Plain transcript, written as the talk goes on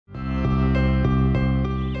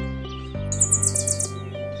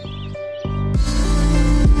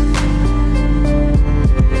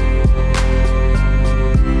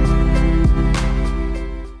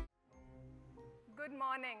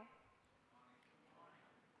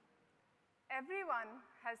Everyone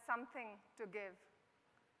has something to give.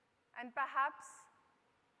 And perhaps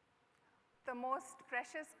the most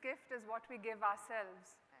precious gift is what we give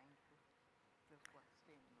ourselves.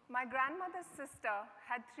 My grandmother's sister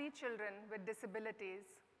had 3 children with disabilities.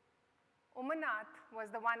 Umanath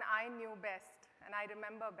was the one I knew best and I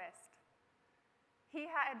remember best. He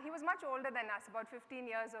was much older than us, about 15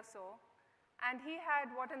 years or so, and he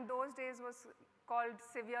had what in those days was called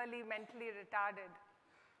severely mentally retarded.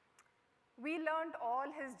 We learned all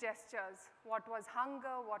his gestures, what was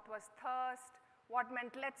hunger, what was thirst, what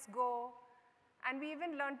meant let's go, and we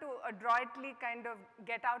even learned to adroitly kind of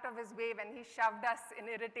get out of his way when he shoved us in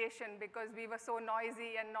irritation because we were so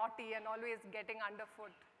noisy and naughty and always getting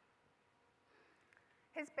underfoot.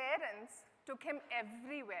 His parents took him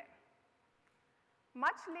everywhere.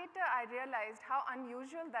 Much later, I realized how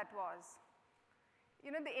unusual that was. You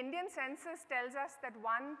know, the Indian census tells us that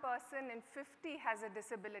 1 person in 50 has a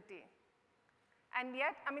disability. And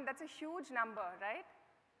yet, I mean, that's a huge number, right?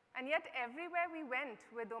 And yet, everywhere we went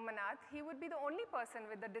with Umanath, he would be the only person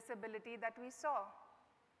with a disability that we saw.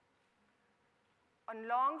 On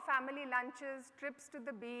long family lunches, trips to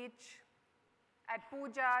the beach, at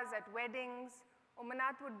pujas, at weddings,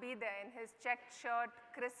 Umanath would be there in his checked shirt,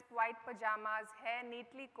 crisp white pajamas, hair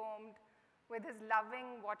neatly combed, with his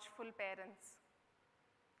loving, watchful parents.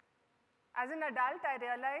 As an adult, I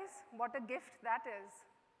realize what a gift that is.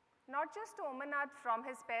 Not just to Umanath from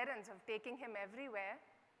his parents of taking him everywhere,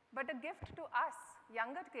 but a gift to us,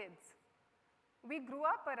 younger kids. We grew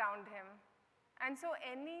up around him, and so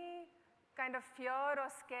any kind of fear or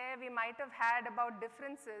scare we might have had about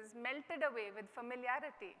differences melted away with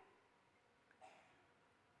familiarity.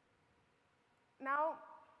 Now,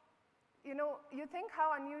 you know, you think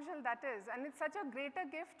how unusual that is, and it's such a greater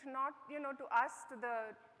gift not, you know, to us,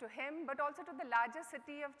 to him, but also to the larger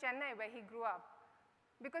city of Chennai where he grew up.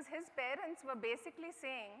 Because his parents were basically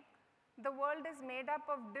saying, the world is made up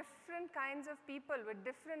of different kinds of people with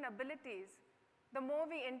different abilities. The more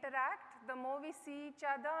we interact, the more we see each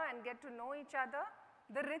other and get to know each other,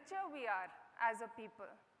 the richer we are as a people.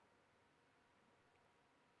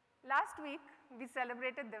 Last week, we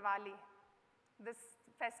celebrated Diwali, this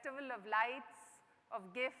festival of lights,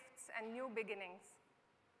 of gifts, and new beginnings.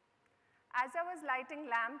 As I was lighting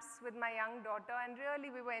lamps with my young daughter, and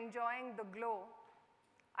really we were enjoying the glow,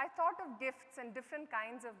 I thought of gifts and different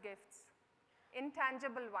kinds of gifts,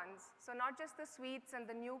 intangible ones. So not just the sweets and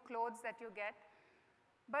the new clothes that you get,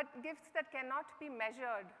 but gifts that cannot be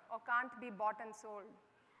measured or can't be bought and sold.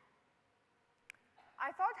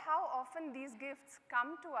 I thought how often these gifts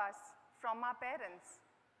come to us from our parents,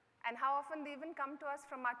 and how often they even come to us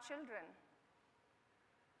from our children.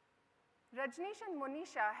 Rajneesh and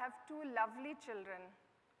Monisha have 2 lovely children,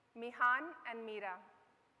 Mihan and Meera.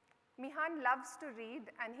 Mihan loves to read,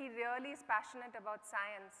 and he really is passionate about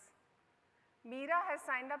science. Meera has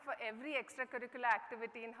signed up for every extracurricular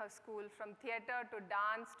activity in her school, from theater to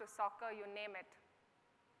dance to soccer, you name it.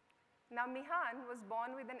 Now, Mihan was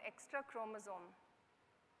born with an extra chromosome.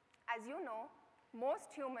 As you know, most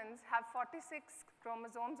humans have 46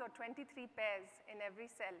 chromosomes or 23 pairs in every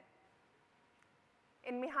cell.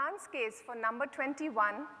 In Mihan's case, for number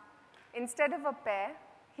 21, instead of a pair,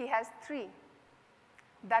 he has 3.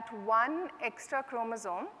 That 1 extra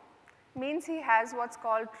chromosome means he has what's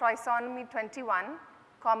called trisomy 21,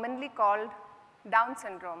 commonly called Down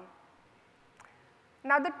syndrome.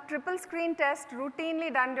 Now, the triple screen test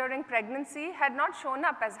routinely done during pregnancy had not shown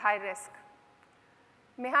up as high risk.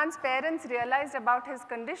 Mihan's parents realized about his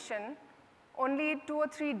condition only 2 or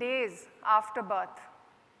 3 days after birth.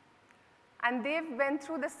 And they've went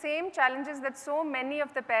through the same challenges that so many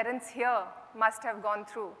of the parents here must have gone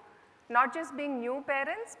through. Not just being new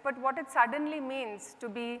parents, but what it suddenly means to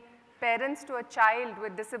be parents to a child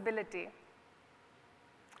with disability.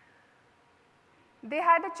 They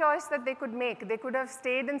had a choice that they could make. They could have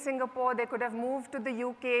stayed in Singapore, they could have moved to the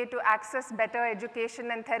UK to access better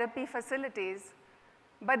education and therapy facilities,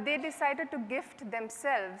 but they decided to gift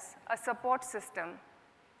themselves a support system.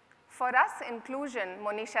 For us, inclusion,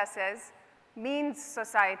 Monisha says, means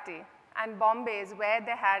society, and Bombay is where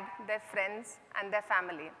they had their friends and their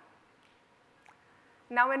family.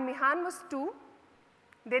 Now, when Mihan was 2,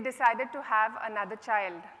 they decided to have another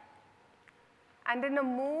child. And in a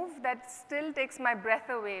move that still takes my breath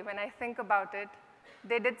away when I think about it,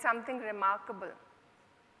 they did something remarkable.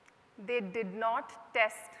 They did not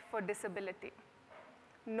test for disability.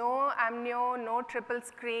 No amnio, no triple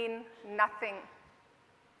screen, nothing.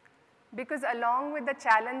 Because along with the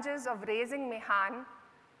challenges of raising Mihan,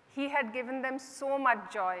 he had given them so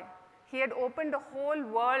much joy. He had opened the whole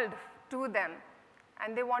world to them,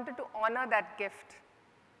 and they wanted to honor that gift.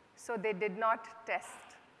 so they did not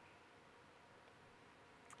test.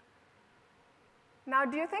 Now,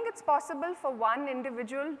 do you think it's possible for one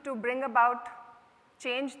individual to bring about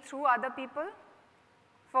change through other people?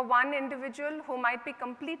 For one individual who might be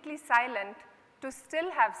completely silent to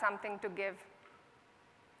still have something to give?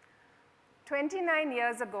 29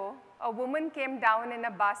 years ago, a woman came down in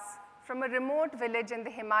a bus from a remote village in the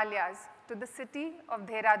Himalayas to the city of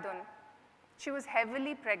Dehradun. She was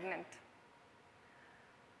heavily pregnant.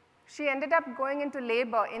 She ended up going into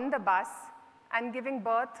labor in the bus and giving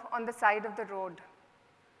birth on the side of the road.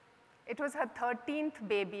 It was her 13th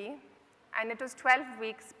baby, and it was 12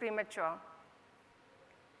 weeks premature.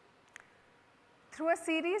 Through a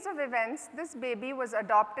series of events, this baby was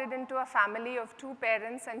adopted into a family of 2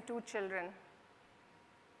 parents and 2 children.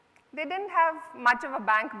 They didn't have much of a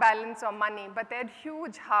bank balance or money, but they had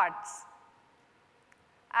huge hearts.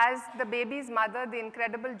 As the baby's mother, the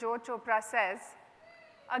incredible Jo Chopra says,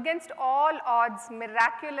 against all odds,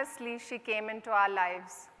 miraculously, she came into our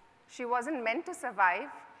lives. She wasn't meant to survive,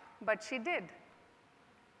 but she did.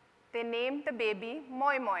 They named the baby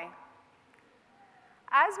Moi Moi.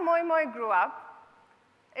 As Moi Moi grew up,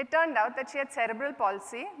 it turned out that she had cerebral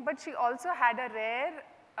palsy, but she also had a rare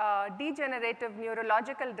degenerative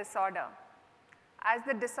neurological disorder. As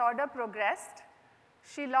the disorder progressed,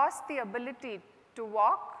 she lost the ability to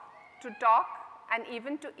walk, to talk, and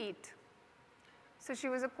even to eat. So she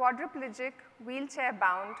was a quadriplegic,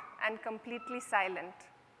 wheelchair-bound, and completely silent.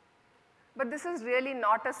 But this is really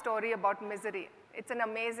not a story about misery. It's an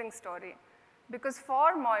amazing story. Because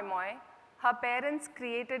for Moi Moi, her parents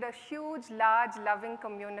created a huge, large, loving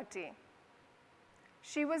community.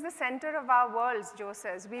 She was the center of our worlds, Jo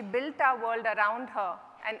says. We built our world around her,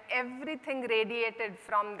 and everything radiated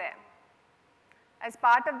from there. As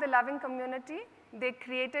part of the loving community, they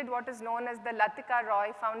created what is known as the Latika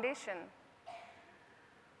Roy Foundation.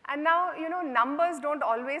 And now, you know, numbers don't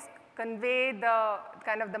always convey the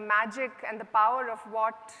kind of the magic and the power of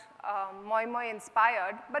what Moi Moi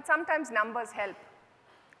inspired, but sometimes numbers help.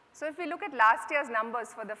 So if we look at last year's numbers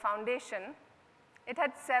for the foundation, it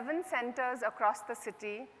had 7 centers across the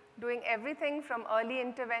city doing everything from early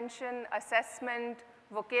intervention, assessment,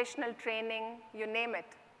 vocational training, you name it.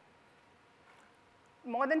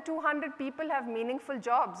 More than 200 people have meaningful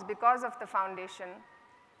jobs because of the foundation.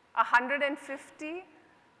 150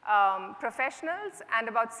 professionals and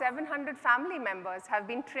about 700 family members have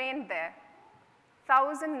been trained there.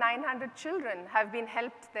 1,900 children have been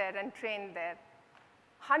helped there and trained there.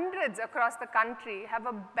 Hundreds across the country have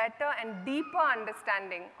a better and deeper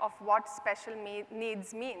understanding of what special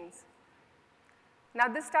needs means. Now,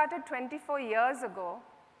 this started 24 years ago,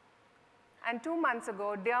 and 2 months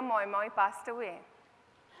ago, dear Moi Moi passed away.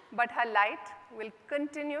 But her light will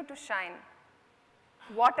continue to shine.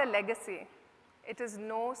 What a legacy. It is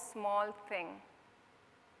no small thing.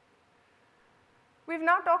 We've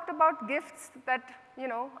now talked about gifts that, you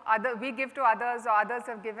know, we give to others or others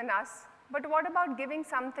have given us. But what about giving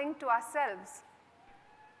something to ourselves?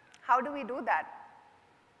 How do we do that?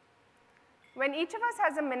 When each of us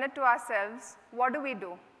has a minute to ourselves, what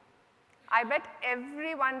do? I bet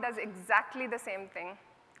everyone does exactly the same thing.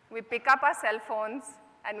 We pick up our cell phones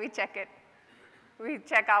and we check it. We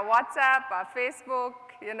check our WhatsApp, our Facebook,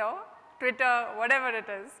 you know, Twitter, whatever it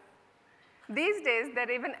is. These days, there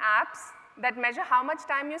are even apps that measure how much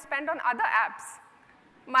time you spend on other apps.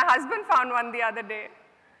 My husband found one the other day.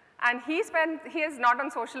 And he is not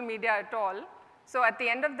on social media at all. So at the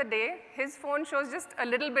end of the day, his phone shows just a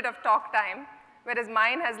little bit of talk time, whereas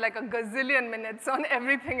mine has like a gazillion minutes on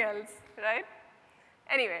everything else, right?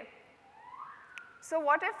 Anyway, so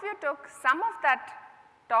what if you took some of that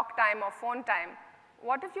talk time or phone time?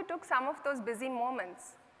 What if you took some of those busy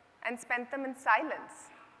moments and spent them in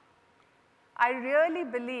silence? I really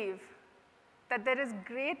believe that there is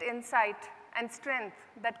great insight and strength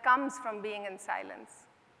that comes from being in silence.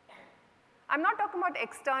 I'm not talking about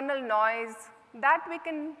external noise. That we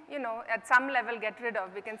can, you know, at some level get rid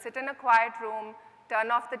of. We can sit in a quiet room, turn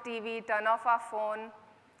off the TV, turn off our phone.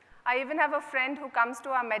 I even have a friend who comes to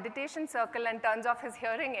our meditation circle and turns off his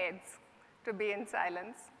hearing aids to be in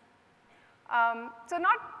silence. So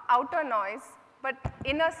not outer noise, but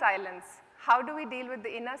inner silence. How do we deal with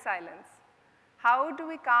the inner silence? How do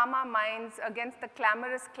we calm our minds against the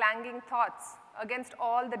clamorous, clanging thoughts, against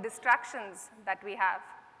all the distractions that we have?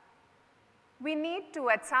 We need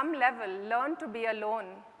to, at some level, learn to be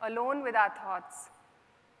alone with our thoughts,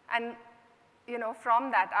 and, you know,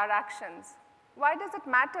 from that, our actions. Why does it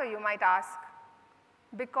matter, you might ask?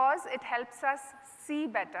 Because it helps us see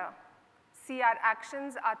better, see our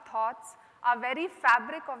actions, our thoughts, our very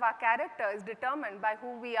fabric of our character is determined by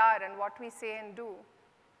who we are and what we say and do.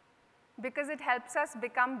 because it helps us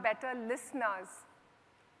become better listeners.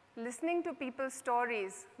 Listening to people's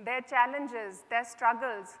stories, their challenges, their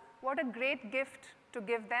struggles, what a great gift to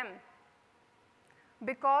give them.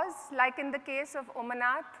 Because, like in the case of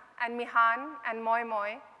Umanath and Mihan and Moy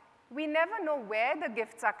Moy, we never know where the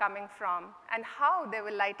gifts are coming from and how they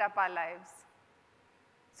will light up our lives.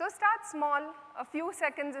 So start small, a few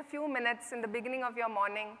seconds, a few minutes in the beginning of your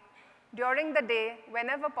morning, during the day,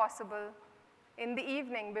 whenever possible, in the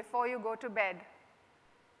evening before you go to bed.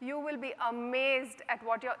 You will be amazed at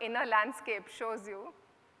what your inner landscape shows you.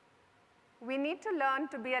 We need to learn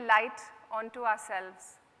to be a light onto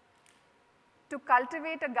ourselves, to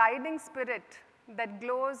cultivate a guiding spirit that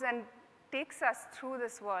glows and takes us through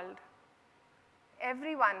this world.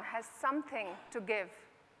 Everyone has something to give,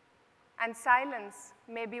 and silence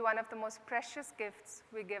may be one of the most precious gifts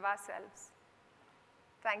we give ourselves.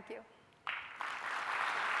 Thank you.